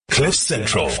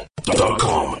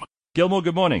CliffCentral.com. Gilmore,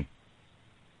 good morning.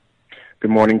 Good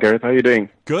morning, Gareth. How are you doing?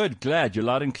 Good, glad. You're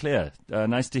loud and clear.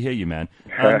 Nice to hear you, man.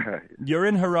 You're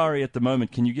in Harare at the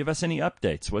moment. Can you give us any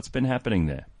updates? What's been happening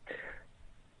there?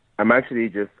 I actually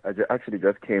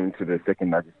just came to the second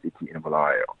largest city in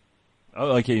Bulawayo.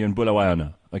 Oh, okay, you're in Bulawayo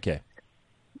now. Okay.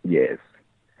 Yes.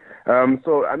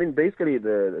 Basically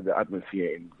the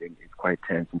atmosphere is quite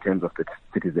tense in terms of the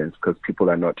citizens because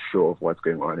people are not sure of what's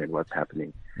going on and what's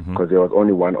happening. Because there was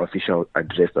only one official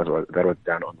address that was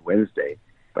done on Wednesday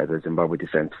by the Zimbabwe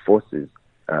Defense Forces,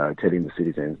 telling the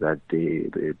citizens that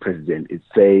the president is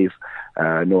safe,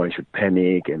 no one should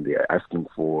panic, and they are asking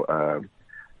for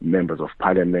members of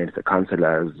parliament, the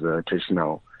councillors,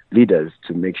 traditional leaders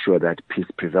to make sure that peace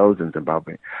prevails in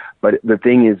Zimbabwe. But the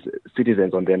thing is,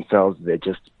 citizens on themselves, they're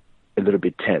just a little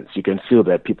bit tense. You can feel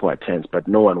that people are tense, but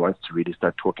no one wants to really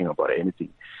start talking about anything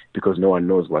because no one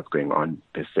knows what's going on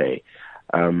per se.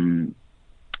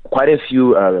 Quite a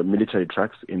few military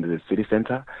trucks in the city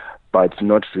center, but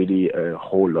not really a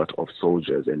whole lot of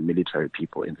soldiers and military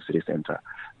people in the city center.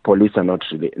 Police are not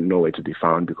really nowhere to be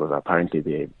found because apparently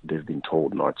they've been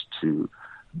told not to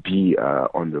be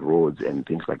on the roads and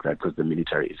things like that because the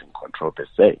military is in control per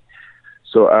se.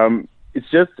 So it's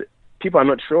just people are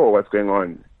not sure what's going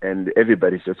on and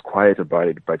everybody's just quiet about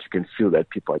it, but you can feel that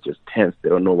people are just tense. They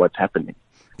don't know what's happening.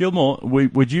 Gilmore,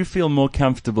 would you feel more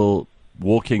comfortable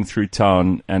walking through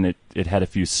town and it had a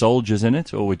few soldiers in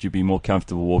it, or would you be more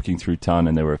comfortable walking through town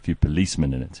and there were a few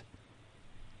policemen in it?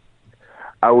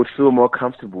 I would feel more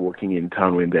comfortable walking in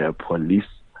town when there are police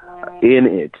in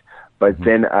it. But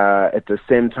then at the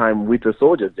same time, with the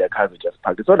soldiers, their cars are just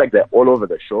parked. It's not like they're all over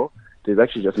the shore. There's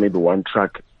actually just maybe one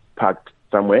truck parked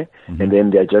somewhere, and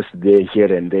then they're just there,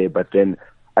 here and there. But then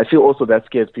I feel also that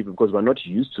scares people because we're not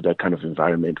used to that kind of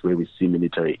environment where we see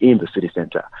military in the city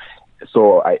center.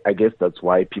 So I guess that's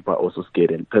why people are also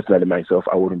scared. And personally, myself,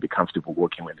 I wouldn't be comfortable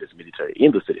walking when there's military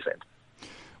in the city center.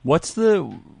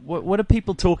 What are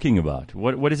people talking about?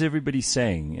 What is everybody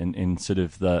saying in sort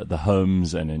of the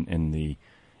homes and in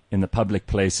the public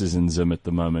places in Zim at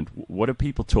the moment? What are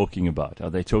people talking about? Are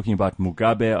they talking about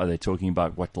Mugabe? Are they talking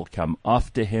about what will come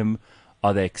after him?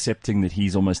 Are they accepting that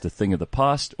he's almost a thing of the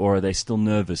past, or are they still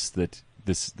nervous that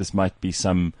this might be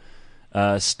some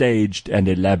staged and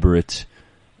elaborate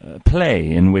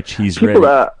play in which he's people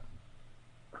ready?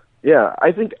 Yeah,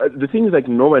 I think the thing is, like,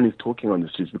 no one is talking on the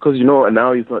streets because,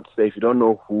 now it's not safe. You don't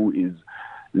know who is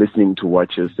listening to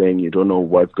what you're saying. You don't know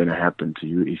what's going to happen to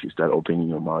you if you start opening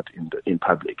your mouth in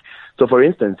public. So, for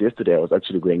instance, yesterday I was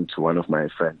actually going to one of my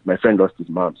friends. My friend lost his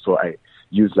mom, so I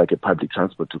used like a public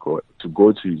transport to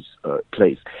go to his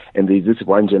place. And there's this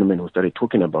one gentleman who started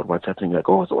talking about what's happening. Like,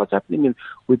 so what's happening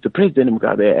with the president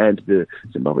Mugabe and the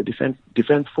Zimbabwe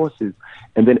Defense Forces?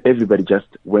 And then everybody just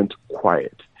went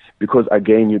quiet. Because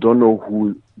again, you don't know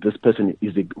who this person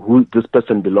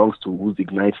belongs to, who's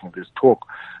igniting this talk.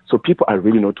 So people are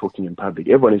really not talking in public.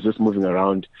 Everyone is just moving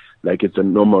around like it's a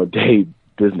normal day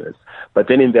business. But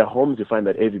then in their homes, you find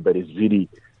that everybody's really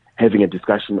having a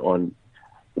discussion on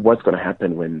what's going to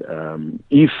happen when,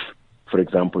 if, for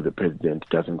example, the president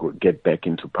doesn't get back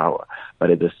into power.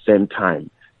 But at the same time,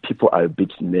 people are a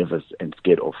bit nervous and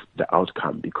scared of the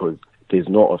outcome because there's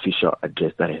no official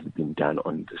address that has been done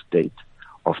on the state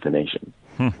of the nation.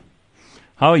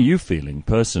 How are you feeling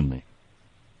personally?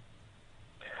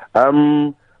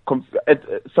 I'm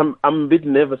a bit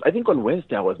nervous. I think on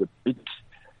Wednesday I was a bit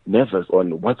nervous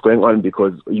on what's going on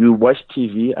because you watch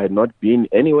TV. I had not been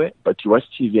anywhere, but you watch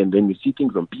TV and then you see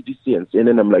things on BBC and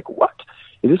CNN. I'm like, what?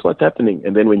 Is this what's happening?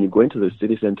 And then when you go into the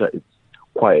city center, it's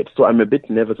quiet. So I'm a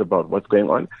bit nervous about what's going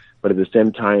on, but at the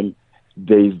same time,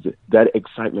 there's that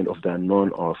excitement of the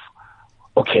unknown of,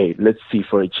 okay, let's see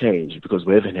for a change because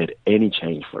we haven't had any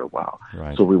change for a while.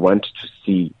 Right. So we want to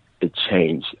see a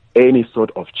change. Any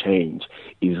sort of change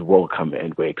is welcome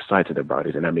and we're excited about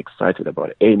it. And I'm excited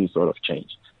about any sort of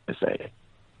change, I say.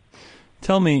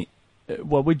 Tell me,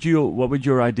 what would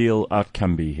your ideal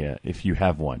outcome be here if you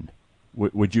have one?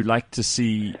 Would you like to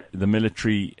see the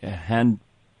military hand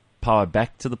power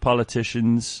back to the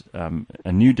politicians,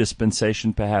 a new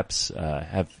dispensation perhaps,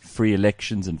 have free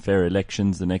elections and fair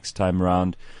elections the next time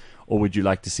around? Or would you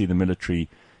like to see the military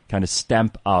kind of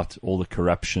stamp out all the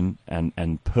corruption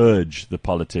and purge the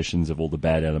politicians of all the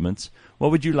bad elements?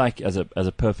 What would you like as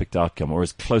a perfect outcome, or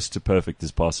as close to perfect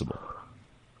as possible?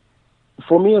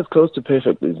 For me, as close to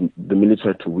perfect is the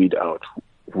military to weed out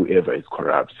whoever is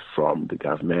corrupt from the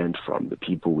government, from the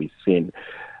people within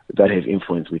that have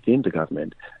influence within the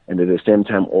government, and at the same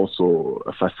time also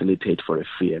facilitate for a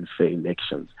free and fair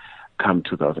elections. come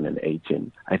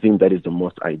 2018. I think that is the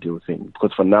most ideal thing,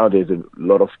 because for now there's a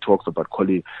lot of talks about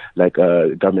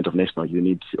government of national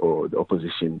unity or the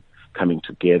opposition coming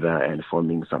together and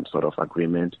forming some sort of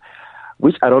agreement,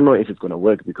 which I don't know if it's going to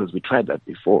work, because we tried that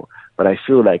before. But I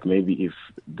feel like maybe if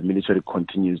the military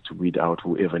continues to weed out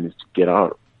whoever needs to get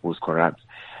out who's corrupt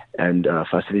and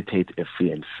facilitate a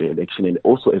free and fair election and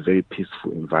also a very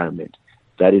peaceful environment,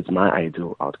 that is my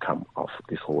ideal outcome of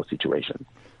this whole situation.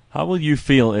 How will you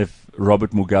feel if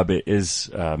Robert Mugabe is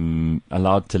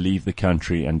allowed to leave the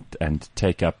country and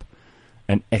take up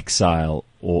an exile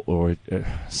or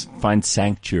find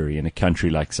sanctuary in a country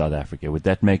like South Africa? Would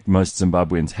that make most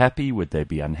Zimbabweans happy? Would they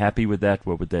be unhappy with that?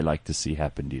 What would they like to see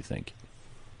happen, do you think?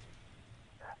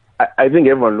 I think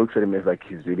everyone looks at him as like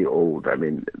he's really old. I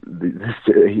mean,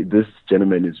 this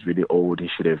gentleman is really old. He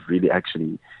should have really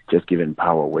actually just given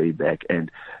power way back. And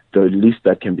the least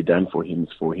that can be done for him is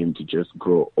for him to just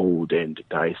grow old and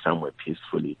die somewhere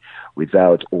peacefully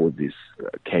without all this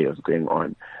chaos going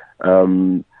on.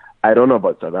 I don't know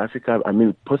about South Africa. I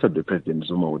mean, possibly President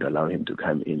Zuma would allow him to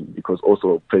come in, because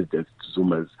also President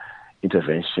Zuma's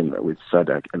intervention with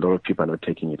SADC, a lot of people are not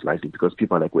taking it lightly, because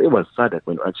people are like, well, it was SADC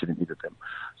when we actually needed them.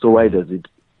 So why does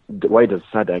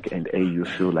SADC and AU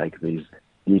feel like there's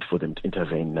need for them to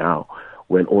intervene now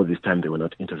when all this time they were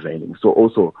not intervening? So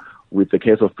also with the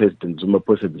case of President Zuma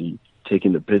possibly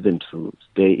taking the president to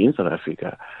stay in South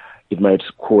Africa, it might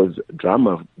cause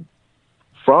drama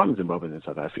from Zimbabweans and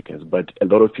South Africans, but a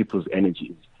lot of people's energy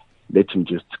is let him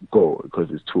just go because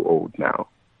he's too old now.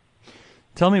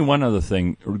 Tell me one other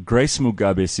thing. Grace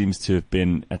Mugabe seems to have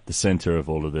been at the center of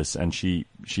all of this, and she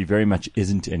very much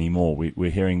isn't anymore.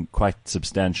 We're hearing quite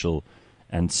substantial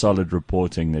and solid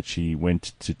reporting that she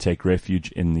went to take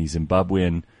refuge in the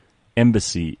Zimbabwean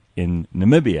embassy in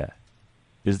Namibia.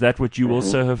 Is that what you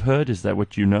also have heard? Is that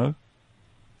what you know?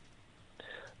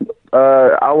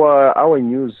 Our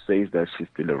news says that she's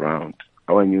still around.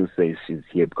 Our news says she's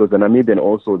here, because the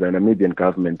Namibian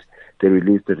government, they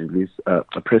released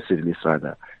a press release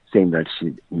saying that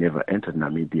she never entered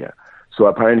Namibia. So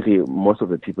apparently most of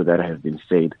the people that have been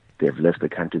said they've left the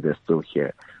country, they're still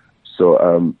here.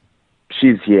 So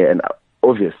she's here, and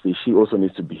obviously she also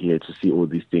needs to be here to see all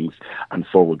these things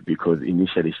unfold, because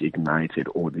initially she ignited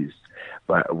all this.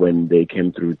 But when they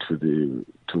came through to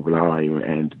Bulawayo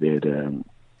and the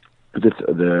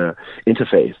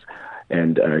interface,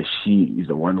 and she is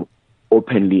the one who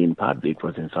openly in public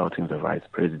was insulting the vice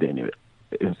president,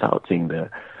 insulting the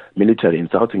military,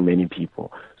 insulting many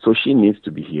people. So she needs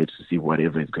to be here to see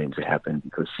whatever is going to happen,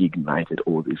 because she ignited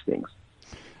all these things.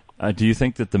 Do you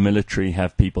think that the military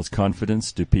have people's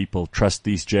confidence? Do people trust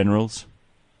these generals?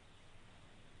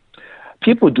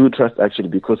 People do trust, actually,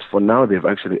 because for now they've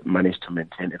actually managed to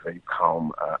maintain a very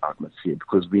calm atmosphere,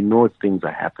 because we know things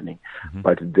are happening,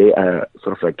 but they are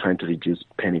sort of like trying to reduce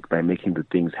panic by making the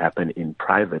things happen in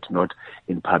private, not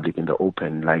in public, in the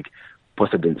open, like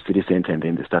possibly in the city center, and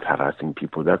then they start harassing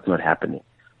people. That's not happening.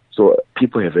 So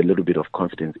people have a little bit of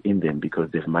confidence in them, because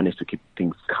they've managed to keep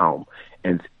things calm,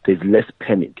 and there's less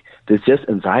panic. There's just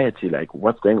anxiety, like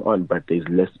what's going on, but there's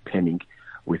less panic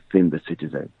within the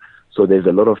citizens. So there's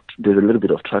a little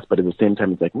bit of trust, but at the same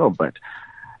time, it's like, no, but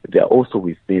they're also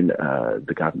within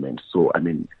the government. So, I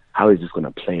mean, how is this going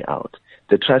to play out?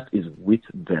 The trust is with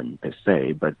them per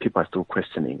se, but people are still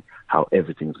questioning how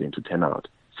everything's going to turn out,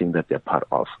 seeing that they're part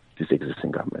of this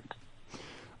existing government.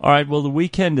 All right, well, the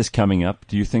weekend is coming up.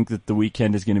 Do you think that the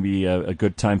weekend is going to be a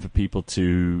good time for people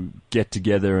to get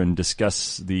together and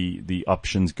discuss the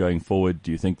options going forward?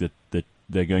 Do you think that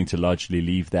they're going to largely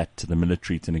leave that to the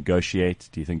military to negotiate?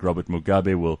 Do you think Robert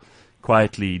Mugabe will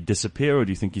quietly disappear, or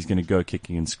do you think he's going to go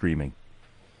kicking and screaming?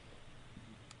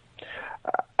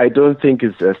 I don't think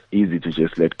it's as easy to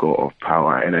just let go of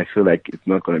power, and I feel like it's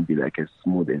not going to be like as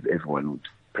smooth as everyone would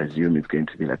presume. It's going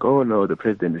to be like, oh no, the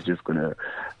president is just going to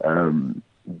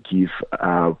give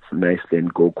up nicely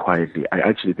and go quietly. I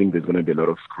actually think there's going to be a lot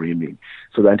of screaming.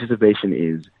 So the anticipation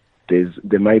is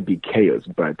there might be chaos,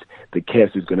 but the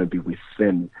chaos is going to be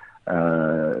within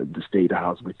the state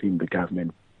house, within the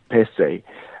government per se.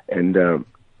 And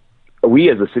we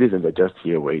as the citizens are just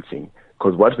here waiting,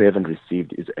 because what we haven't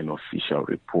received is an official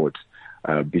report,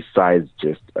 besides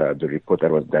just the report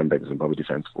that was done by the Zimbabwe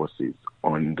Defense Forces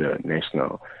on the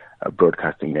national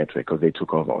broadcasting network, because they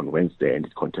took over on Wednesday, and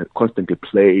it constantly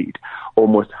played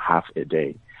almost half a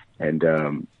day.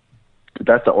 And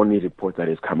that's the only report that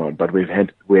has come out, but we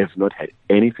have not had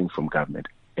anything from government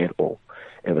at all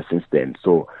ever since then.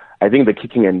 So I think the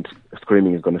kicking and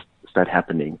screaming is going to start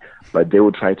happening, but they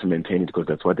will try to maintain it, because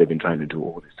that's what they've been trying to do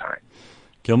all this time.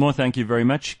 Gilmore, thank you very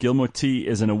much. Gilmore Tee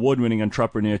is an award-winning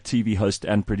entrepreneur, TV host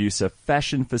and producer,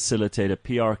 fashion facilitator,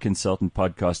 PR consultant,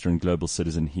 podcaster, and global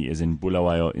citizen. He is in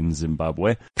Bulawayo in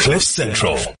Zimbabwe.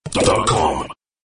 CliffCentral.com